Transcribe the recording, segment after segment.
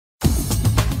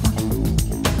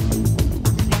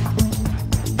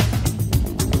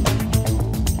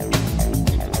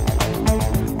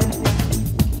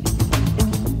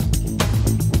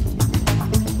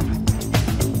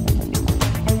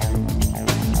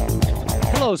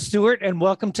Hello, Stewart, and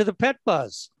welcome to the Pet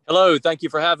Buzz. Hello, thank you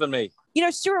for having me.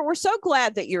 Stewart, we're so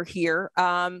glad that you're here.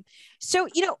 So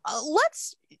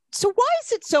why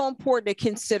is it so important to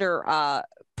consider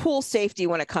pool safety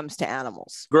when it comes to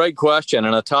animals? Great question,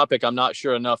 and a topic I'm not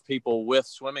sure enough people with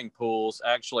swimming pools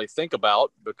actually think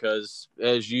about, because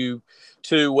as you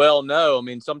too well know, I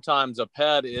mean, sometimes a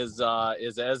pet is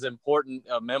as important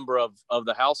a member of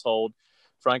the household,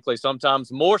 frankly,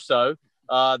 sometimes more so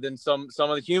than some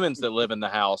of the humans that live in the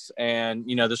house. And,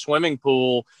 the swimming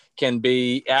pool can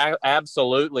be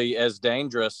absolutely as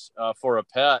dangerous for a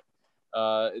pet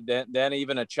than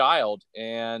even a child.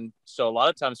 And so a lot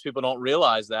of times people don't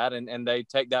realize that, and they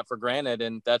take that for granted,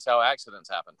 and that's how accidents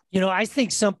happen. I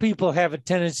think some people have a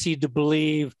tendency to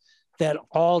believe that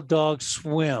all dogs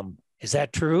swim. Is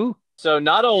that true? So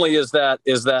not only is that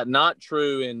not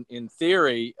true in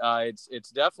theory,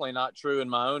 it's definitely not true in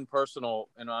my own personal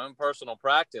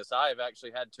practice. I have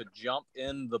actually had to jump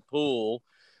in the pool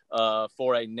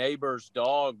for a neighbor's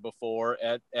dog before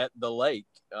at the lake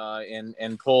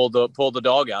and pull the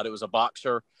dog out. It was a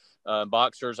boxer.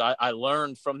 Boxers. I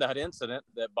learned from that incident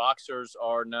that boxers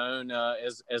are known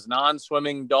as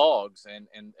non-swimming dogs,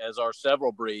 and as are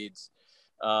several breeds.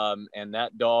 And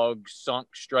that dog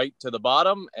sunk straight to the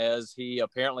bottom, as he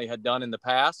apparently had done in the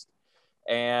past.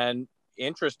 And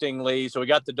interestingly, so we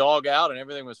got the dog out and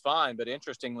everything was fine. But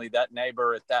interestingly, that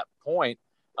neighbor at that point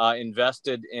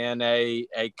invested in a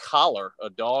collar, a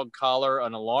dog collar,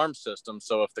 an alarm system.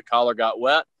 So if the collar got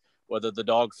wet, whether the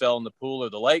dog fell in the pool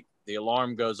or the lake, the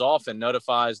alarm goes off and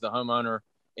notifies the homeowner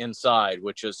inside,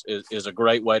 which is a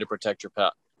great way to protect your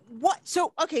pet.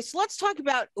 So let's talk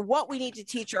about what we need to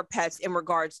teach our pets in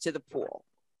regards to the pool.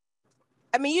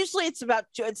 I mean, usually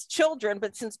it's children,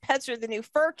 but since pets are the new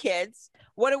fur kids,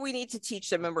 what do we need to teach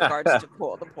them in regards to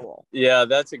the pool? Yeah,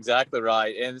 that's exactly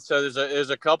right. And so there's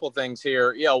a couple things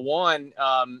here. Yeah, one,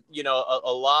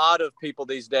 a lot of people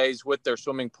these days with their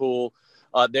swimming pool,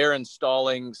 they're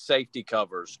installing safety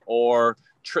covers or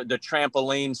the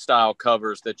trampoline style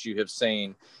covers that you have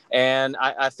seen. And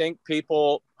I think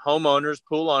homeowners,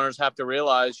 pool owners have to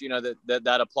realize,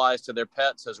 that applies to their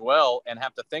pets as well, and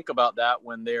have to think about that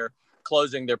when they're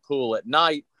closing their pool at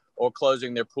night or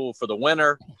closing their pool for the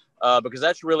winter, because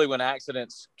that's really when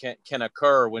accidents can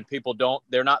occur, when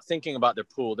they're not thinking about their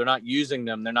pool. They're not using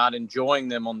them. They're not enjoying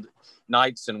them on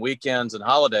nights and weekends and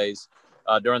holidays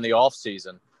during the off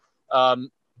season.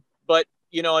 But,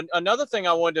 another thing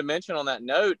I wanted to mention on that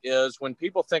note is when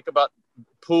people think about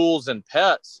pools and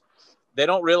pets, they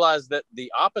don't realize that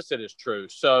the opposite is true.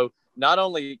 So not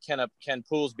only can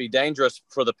pools be dangerous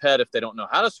for the pet if they don't know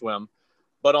how to swim,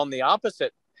 but on the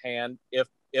opposite hand, if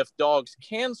dogs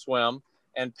can swim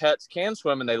and pets can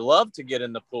swim and they love to get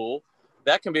in the pool,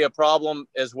 that can be a problem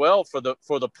as well for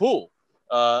the pool.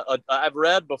 I've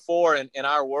read before in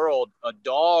our world, a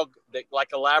dog that, like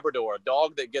a Labrador, a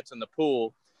dog that gets in the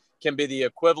pool can be the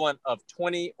equivalent of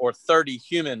 20 or 30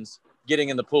 humans getting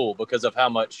in the pool, because of how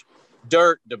much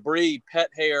dirt, debris, pet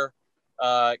hair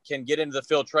can get into the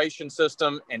filtration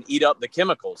system and eat up the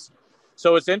chemicals.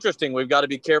 So it's interesting. We've got to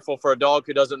be careful for a dog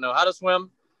who doesn't know how to swim.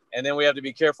 And then we have to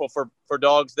be careful for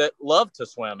dogs that love to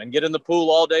swim and get in the pool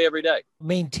all day, every day.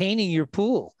 Maintaining your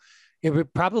pool, it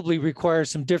would probably require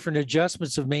some different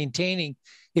adjustments of maintaining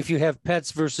if you have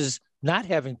pets versus not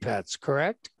having pets,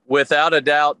 correct? Without a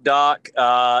doubt, Doc,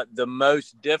 the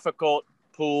most difficult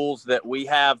pools that we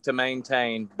have to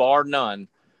maintain, bar none,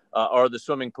 are the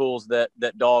swimming pools that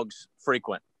dogs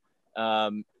frequent.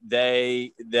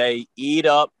 They eat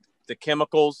up the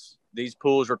chemicals. These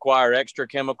pools require extra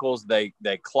chemicals. They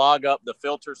clog up the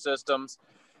filter systems.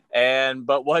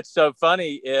 But what's so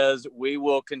funny is we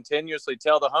will continuously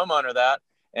tell the homeowner that.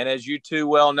 And as you too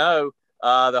well know,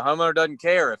 the homeowner doesn't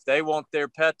care. If they want their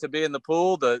pet to be in the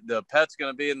pool, the pet's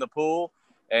going to be in the pool.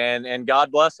 And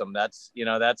God bless them. That's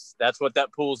what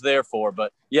that pool's there for.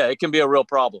 But yeah, it can be a real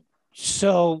problem.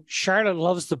 So Charlotte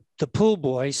loves the pool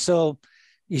boy. So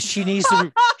she needs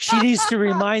to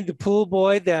remind the pool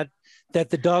boy that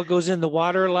the dog goes in the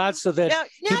water a lot, so that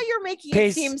now you're making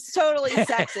it seem totally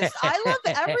sexist. I love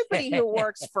everybody who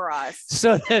works for us.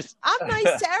 So I'm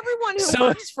nice to everyone who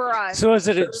works for us.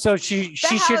 So she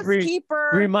should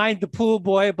remind the pool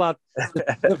boy about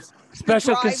the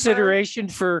special consideration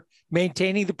for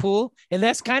maintaining the pool, and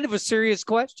that's kind of a serious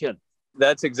question.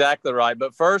 That's exactly right.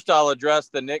 But first, I'll address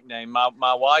the nickname.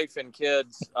 My wife and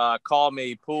kids call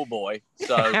me Pool Boy,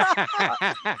 so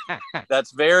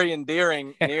that's very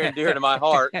endearing, near and dear to my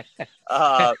heart.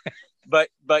 But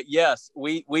yes,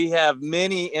 we have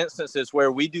many instances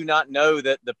where we do not know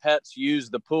that the pets use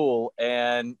the pool,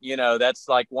 and that's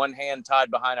like one hand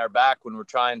tied behind our back when we're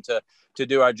trying to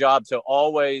do our job. So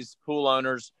always, pool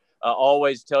owners,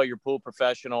 always tell your pool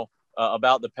professional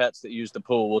about the pets that use the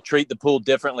pool. We'll treat the pool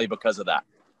differently because of that.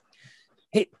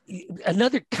 Hey,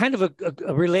 another kind of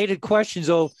a related question,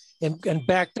 though, and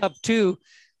backed up too.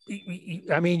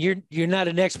 I mean, you're not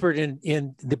an expert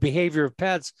in the behavior of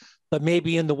pets, but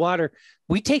maybe in the water.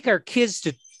 We take our kids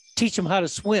to teach them how to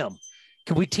swim.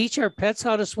 Can we teach our pets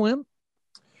how to swim?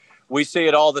 We see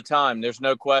it all the time. There's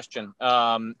no question.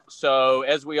 So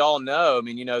as we all know, I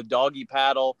mean, doggy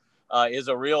paddle is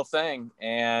a real thing.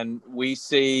 And we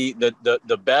see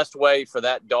the best way for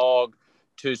that dog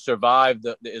to survive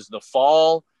is the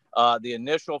fall, the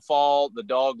initial fall, the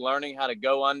dog learning how to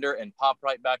go under and pop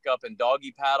right back up and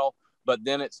doggy paddle. But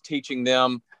then it's teaching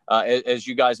them, as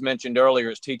you guys mentioned earlier,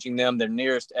 it's teaching them their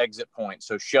nearest exit point.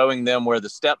 So showing them where the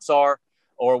steps are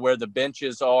or where the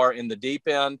benches are in the deep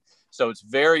end. So it's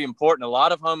very important. A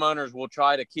lot of homeowners will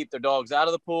try to keep their dogs out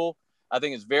of the pool. I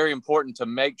think it's very important to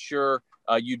make sure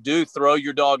you do throw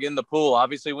your dog in the pool,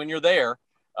 obviously when you're there,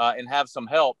 and have some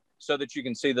help so that you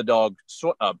can see the dog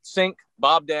sink,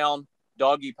 bob down,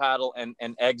 doggy paddle,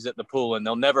 and exit the pool. And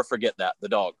they'll never forget that, the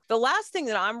dog. The last thing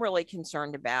that I'm really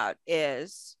concerned about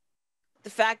is the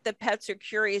fact that pets are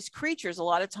curious creatures. A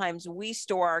lot of times we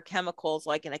store our chemicals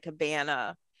like in a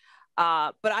cabana.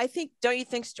 But don't you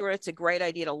think, Stewart, it's a great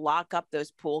idea to lock up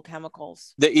those pool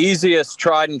chemicals? The easiest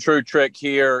tried and true trick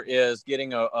here is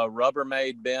getting a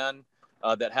Rubbermaid bin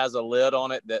that has a lid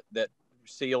on it that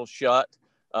seals shut.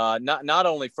 Not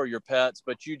only for your pets,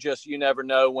 but you never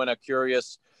know when a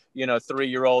curious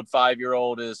 3-year-old,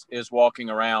 5-year-old is walking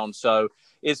around. So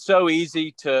it's so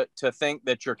easy to think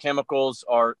that your chemicals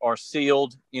are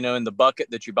sealed, in the bucket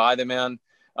that you buy them in.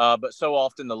 But so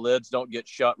often the lids don't get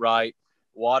shut right.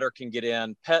 Water can get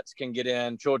in, pets can get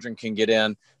in, children can get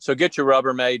in. So get your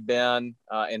Rubbermaid bin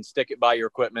and stick it by your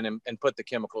equipment and put the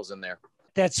chemicals in there.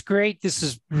 That's great. This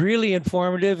is really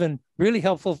informative and really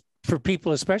helpful for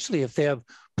people, especially if they have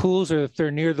pools or if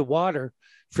they're near the water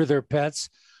for their pets.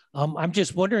 I'm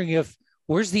just wondering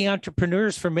where's the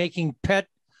entrepreneurs for making pet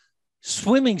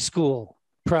swimming school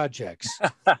projects?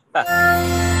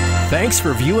 Thanks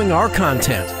for viewing our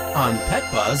content on Pet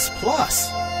Buzz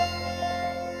Plus.